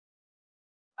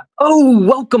Oh,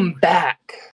 welcome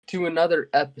back to another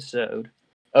episode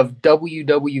of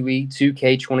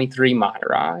WWE2K23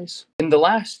 MyRise. In the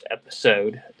last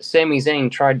episode, Sami Zayn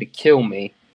tried to kill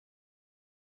me,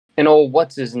 and old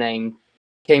what's-his-name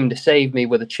came to save me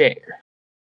with a chair.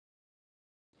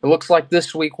 It looks like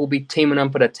this week we'll be teaming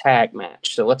up in a tag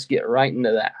match, so let's get right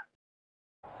into that.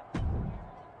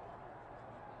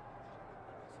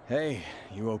 Hey,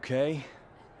 you okay?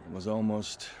 It was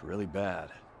almost really bad.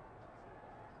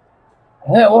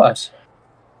 Yeah, it was.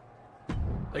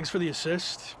 Thanks for the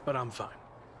assist, but I'm fine.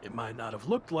 It might not have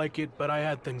looked like it, but I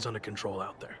had things under control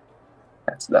out there.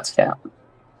 That's cap.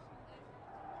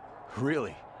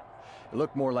 Really? It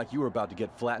looked more like you were about to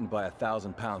get flattened by a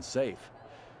 1,000-pound safe.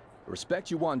 I respect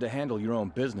you wanting to handle your own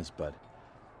business, but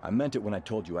I meant it when I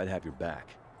told you I'd have your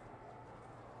back.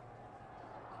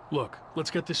 Look,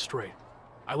 let's get this straight.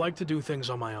 I like to do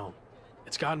things on my own.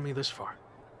 It's gotten me this far.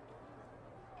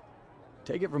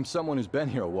 Take it from someone who's been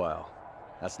here a while.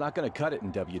 That's not gonna cut it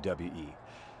in WWE.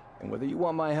 And whether you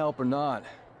want my help or not,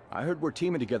 I heard we're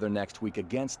teaming together next week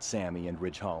against Sami and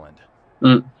Ridge Holland.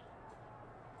 I'm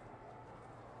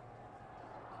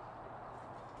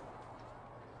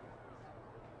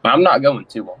not going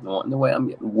to on wanting the way I'm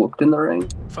getting whooped in the ring.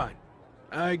 Fine.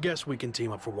 I guess we can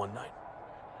team up for one night.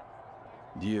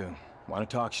 Do you want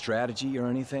to talk strategy or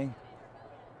anything?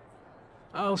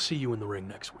 I'll see you in the ring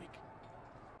next week.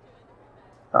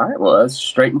 All right, well, let's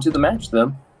straight into the match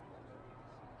then.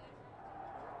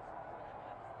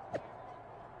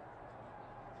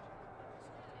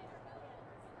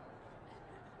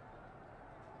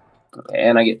 Okay,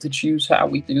 and I get to choose how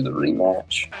we do the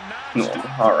rematch.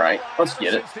 All right, let's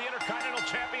get it.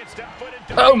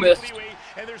 Oh, missed.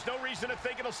 And there's no reason to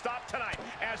think it'll stop tonight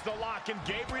as the Lock and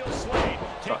Gabriel Slade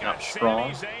take out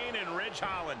strong. Sami Zayn and Ridge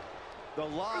Holland. The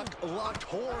Lock locked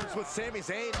horns with Sami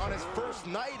Zayn on his first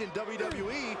night in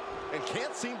WWE and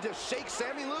can't seem to shake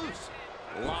Sami loose.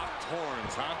 Locked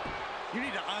horns, huh? You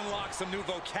need to unlock some new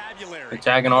vocabulary. They're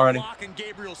tagging already. Lock and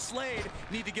Gabriel Slade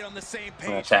need to get on the same page.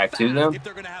 Gonna tag two of them. If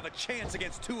they're going to have a chance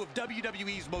against two of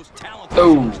WWE's most talented.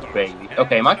 Oh, baby.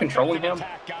 Okay, am I controlling him?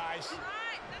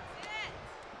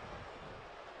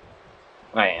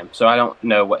 I am, so I don't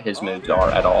know what his moves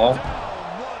are at all.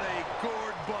 What a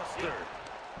gourd buster.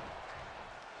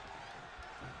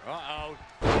 Uh-oh.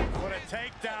 What a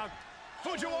takedown.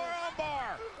 Fujiwara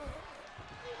armbar.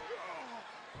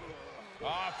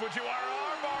 Fujiwara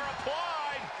armbar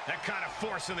applied. That kind of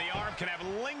force in the arm can have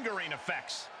lingering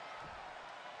effects.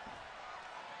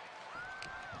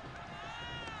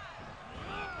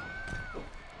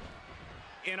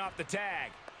 In off the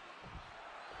tag.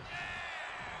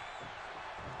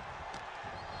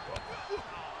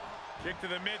 Kick to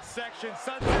the midsection,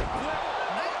 sunset flip.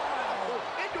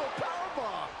 Into a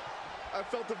powerbomb. I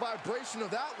felt the vibration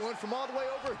of that one from all the way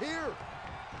over here.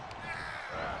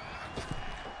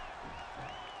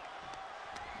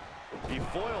 He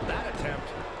foiled that attempt.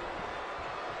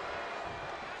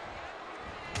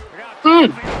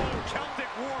 Celtic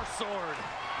War Sword.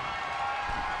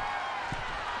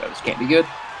 This can't be good.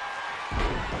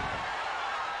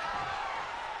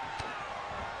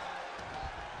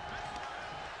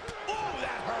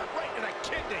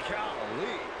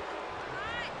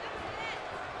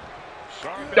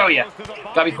 Oh yeah,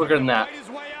 gotta be quicker than that.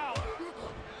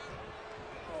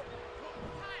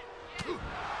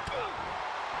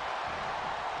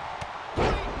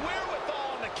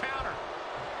 Wherewithal on the counter.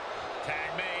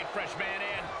 Tag made, fresh man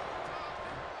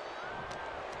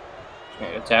in.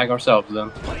 Okay, tag ourselves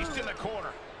then. Placed in the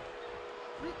corner.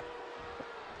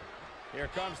 Here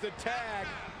comes the tag.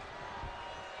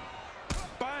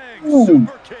 Bang! Ooh.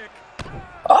 Super kick.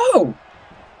 Oh!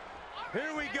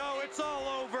 Here we go. It's all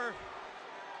over.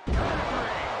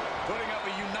 Putting up a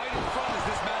united front as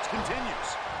this match continues.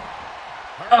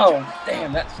 Oh,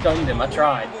 damn, that stunned him. I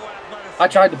tried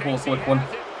to pull a quick one.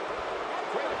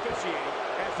 Great officiating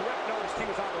as the ref noticed he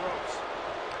was on the ropes.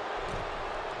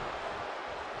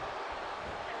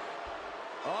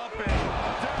 Up and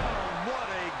down. What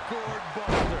a gourd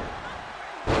buster.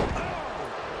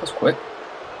 That's quick.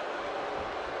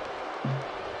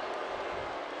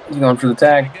 He's going for the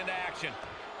tag. Into action.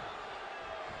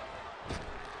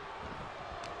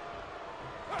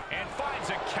 And finds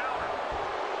a counter.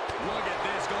 Look at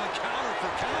this, going counter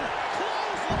for counter.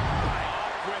 Clothesline.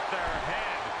 Off with their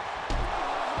head.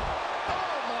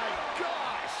 Oh my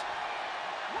gosh.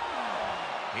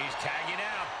 He's tagging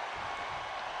out.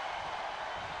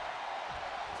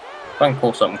 If I can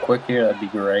pull something quick here, that'd be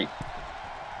great.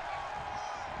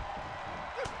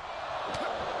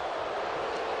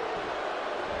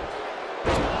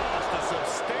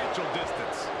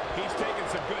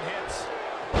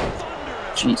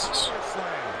 Jesus.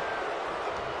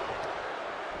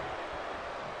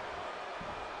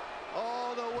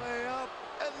 All the way up,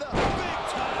 and the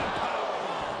big-time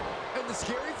powerbomb. And the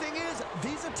scary thing is,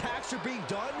 these attacks are being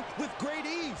done with great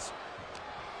ease.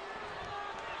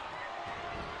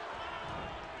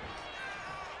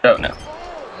 Oh, no.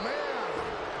 Oh, man.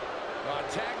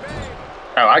 Tag made.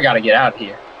 Oh, I gotta get out of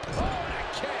here. Oh, and a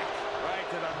kick right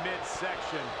to the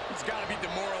midsection. It's got to be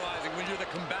demoralizing when you're the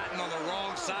combatant on the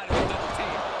wrong side of the double team.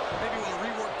 Maybe you want to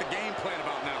rework the game plan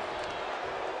about now.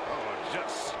 Oh,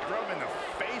 just scrubbing the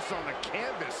face on the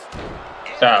canvas.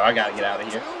 Oh, I gotta get out of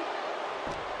here.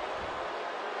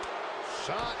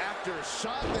 Shot after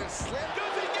shot, then slam.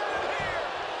 Does he get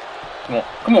him here?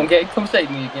 Come on, Gabe. Come save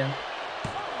me again.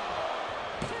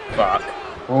 Fuck.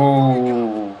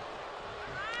 Ooh.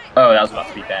 Oh, that was about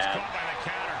to be bad.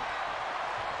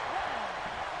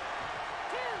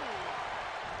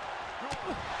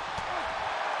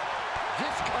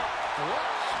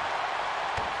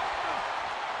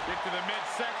 Kick to the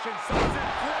midsection, sends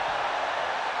it through.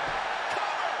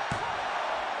 Cover!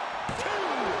 2!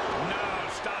 No,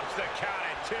 stops the count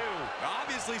at 2.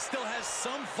 Obviously still has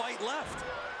some fight left.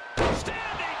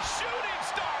 Standing shooting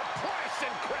star press,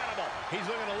 incredible. He's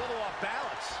looking a little off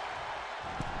balance.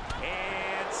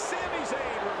 And Sami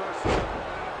Zayn reverses.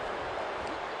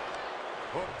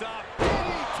 Hooked up.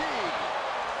 DDT.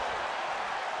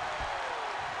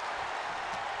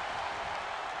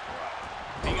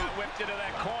 He got whipped into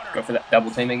that corner. Go for that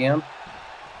double team again.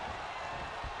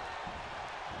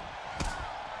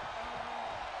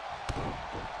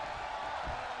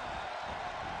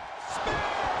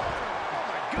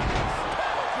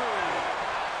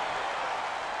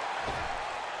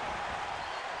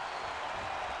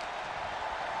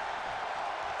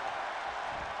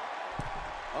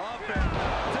 Up and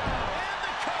down, and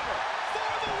the cover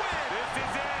for the win. This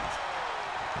is it.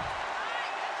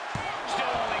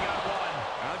 Still only got one.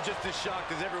 I'm just as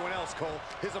shocked as everyone else, Cole,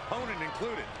 his opponent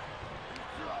included.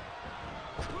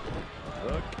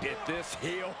 Look at this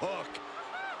heel hook.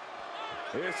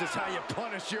 This is how you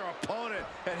punish your opponent,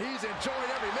 and he's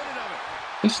enjoying every minute of it.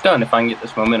 He's stunned if I can get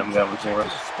this momentum going for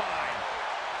us. Spine.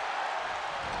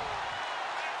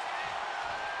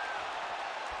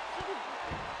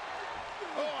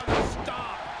 Oh, the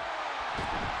stop.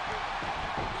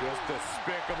 Just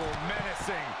despicable,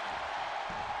 menacing.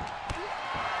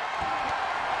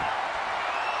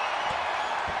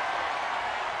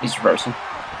 He's reversing. He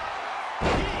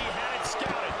had it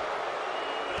scouted.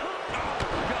 Oh,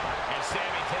 God. And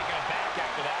Sami taking it back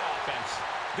after that offense.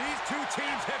 These two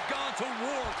teams have gone to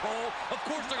war, Cole. Of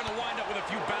course they're going to wind up with a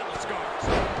few battle scars.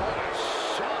 What a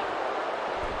shot.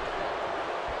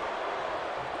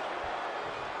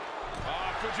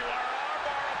 Fujiwara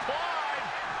armbar applied.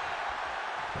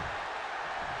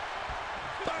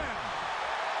 Bam.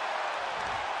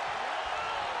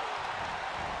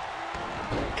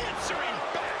 Answering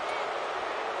back.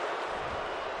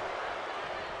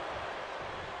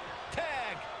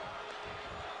 Tag.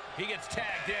 He gets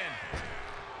tagged in.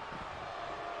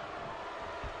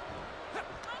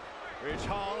 Rich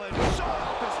Holland shot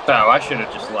off his Oh, I should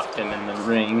have just left him in the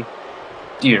ring.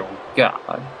 Dear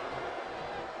God.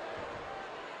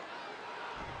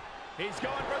 He's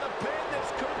going for the pin.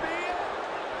 This could be it.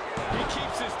 He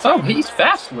keeps his Oh, team he's fresh.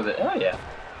 fast with it. Oh, yeah.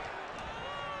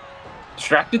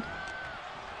 Distracted.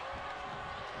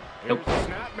 Here's Nope. a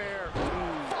snapmare.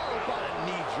 Followed by a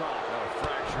knee drop. Oh,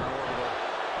 fractured orbital.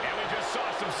 And we just saw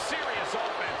some serious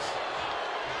offense.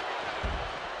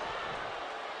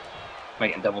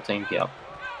 Making double team kill.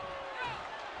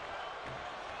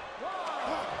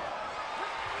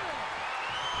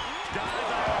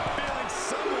 Guys, I'm feeling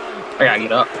someone I gotta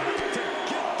get up. to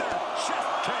get their chest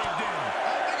caved in.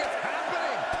 I think it's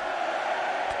happening.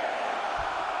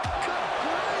 Good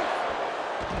grief.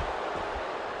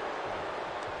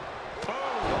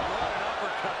 Boom. What an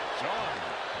uppercut. John.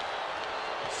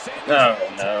 Sami Oh,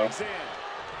 Zayn no. tags in.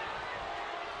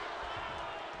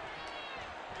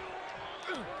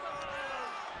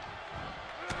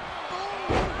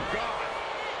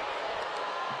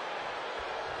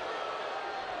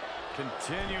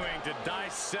 Continuing to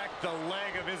dissect the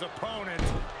leg of his opponent.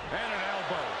 And an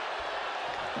elbow.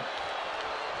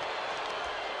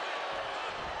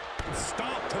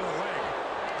 Stomp to the leg.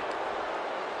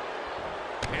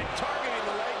 And targeting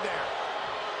the leg there.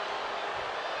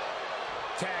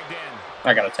 Tagged in.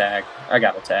 I got a tag. I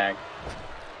got a tag.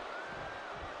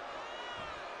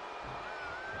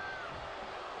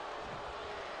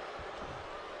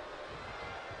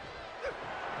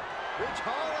 Rich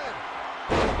Holland.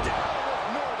 Down with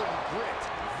Northern Grit.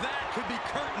 That could be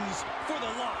curtains for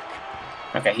the lock.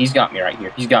 Okay, he's got me right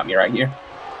here. He's got me right here.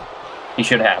 He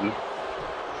should have him.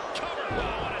 Covered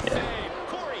well on a save.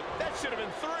 Corey, that should have been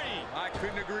 3. I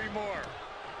couldn't agree more.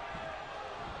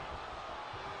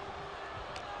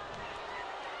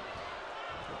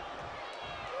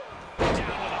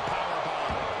 Down with a power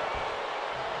bomb.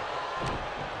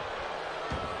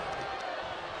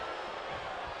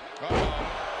 Look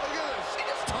at this. He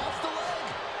just tossed the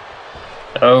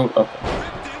leg. Oh,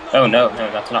 okay. Oh, no,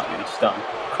 that's not good. He's stunned.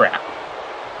 Crap.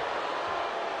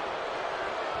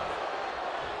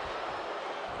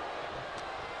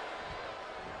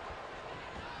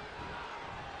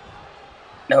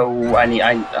 No, I need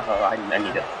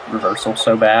a reversal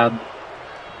so bad.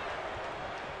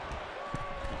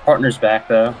 Partner's back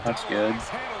though. That's good.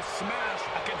 Handle smash.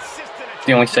 A consistent It's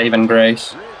the only saving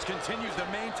grace. Ridge continues to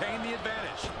maintain the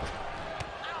advantage.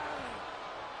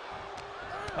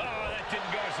 Oh, that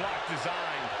didn't go as lock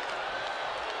designed.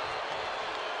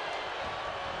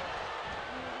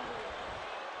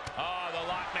 Oh, the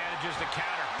lock manages to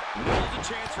counter. Now's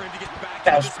a chance for him to get back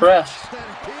That to was this press. Then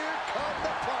here come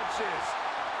the punches.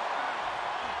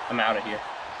 I'm out of here.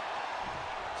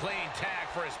 Clean tag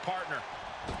for his partner.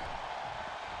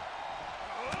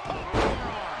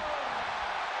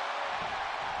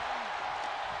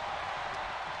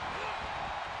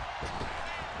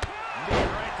 Knee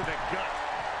right to the gut.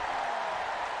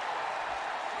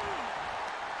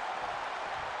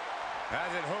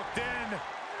 Has it hooked in.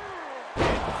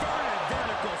 Inverted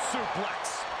vertical suplex.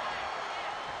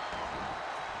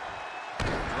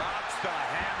 Drops the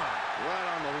hammer right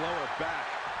on the lower back.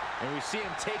 And we see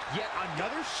him take yet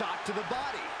another shot to the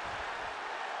body.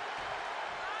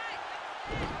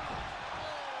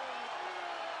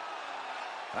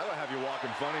 That'll have you walking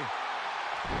funny.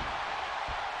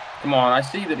 Come on, I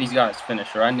see that he's got his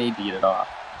finisher. I need to get it off.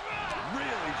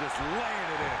 Really just laying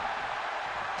it in.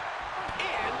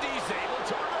 And he's able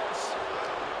to reverse.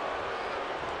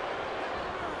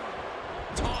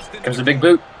 Tossed into There's a big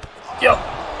boot. Yep.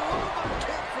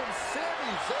 Kick from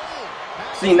Sami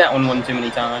Zayn. Seen that one too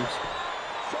many times.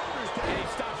 Shoulders And down. he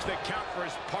stops the count for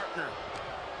his partner.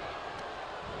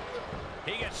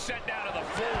 He gets sent down to the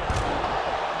floor.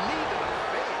 Knee to the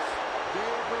face.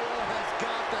 Gabriel has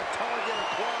got the target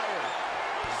acquired.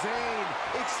 Zayn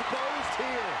exposed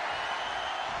here.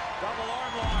 Double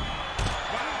arm lock.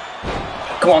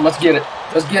 Wow. Come on, let's get it.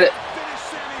 Let's get it. Finish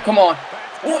Sami. Come on.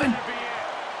 That's One. gonna be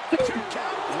it. Two count.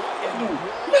 I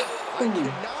cannot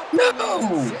believe No.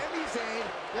 Sami Zayn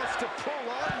wants to pull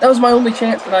on. That was my only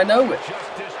chance, and I know it.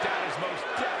 Just dished out his most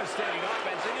devastating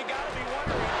offense, and you gotta be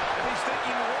wondering if he's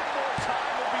thinking one more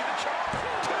time will be the charge.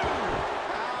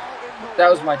 How in the That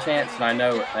was my world chance, did and I he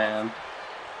know get it, man.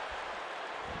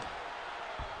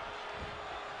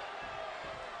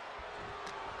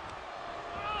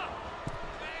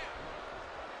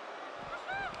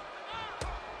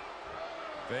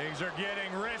 Things are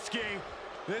getting risky.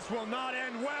 This will not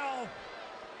end well.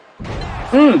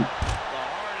 Hmm. The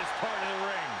hardest part of the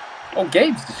ring. Oh,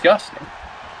 Gabe's disgusting.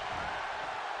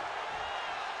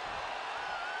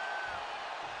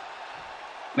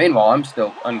 Meanwhile, I'm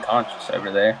still unconscious over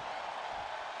there.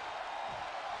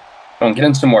 Come on, get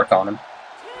in some work on him.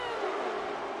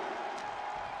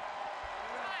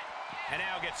 And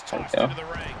now gets There we tossed go. into the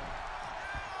ring.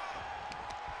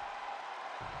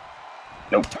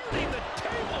 Nope. Turning the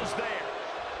tables there.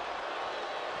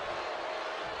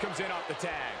 Comes in off the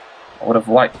tag. I would have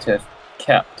liked to have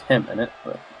kept him in it,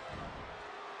 but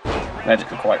that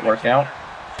didn't quite work out.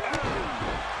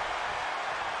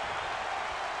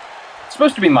 It's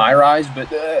supposed to be MyRise,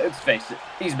 but let's face it,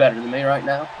 he's better than me right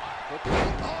now. Look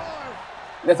at the arm.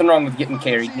 Nothing wrong with getting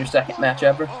carried in your second match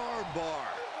ever. Arm bar.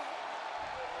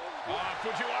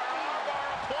 Fujiwara armbar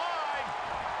applied.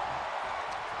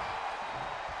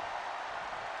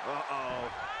 Uh-oh.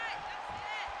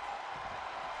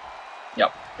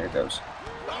 Yep, there it goes.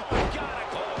 Oh, my God, a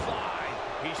clothesline.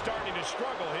 He's starting to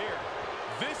struggle here.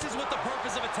 This is what the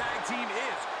purpose of a tag team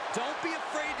is. Don't be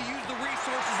afraid to use the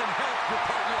resources and help your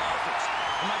partner offers.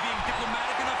 Am I being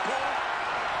diplomatic enough, Cole?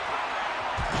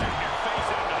 Check your face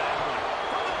after that one.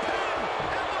 For the pin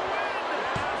and the win.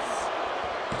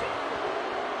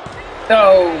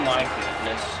 Oh my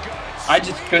goodness. I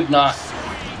just could not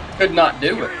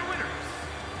do it.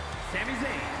 Sami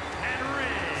Zayn and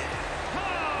Ridge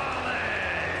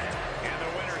Holland. And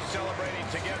the winners celebrating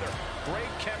together.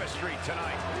 Great chemistry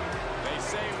tonight. They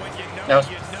say when you know That was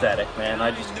you know. pathetic, man.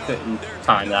 I just know couldn't there's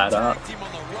time no that up. tag team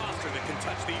on the roster that can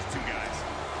touch these two guys.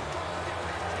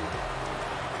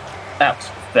 That was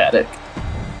pathetic.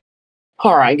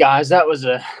 All right, guys, that was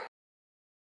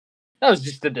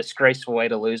just a disgraceful way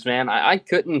to lose, man. I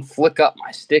couldn't flick up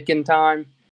my stick in time.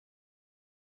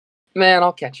 Man,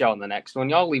 I'll catch y'all in the next one.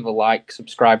 Y'all leave a like,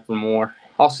 subscribe for more.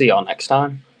 I'll see y'all next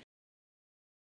time.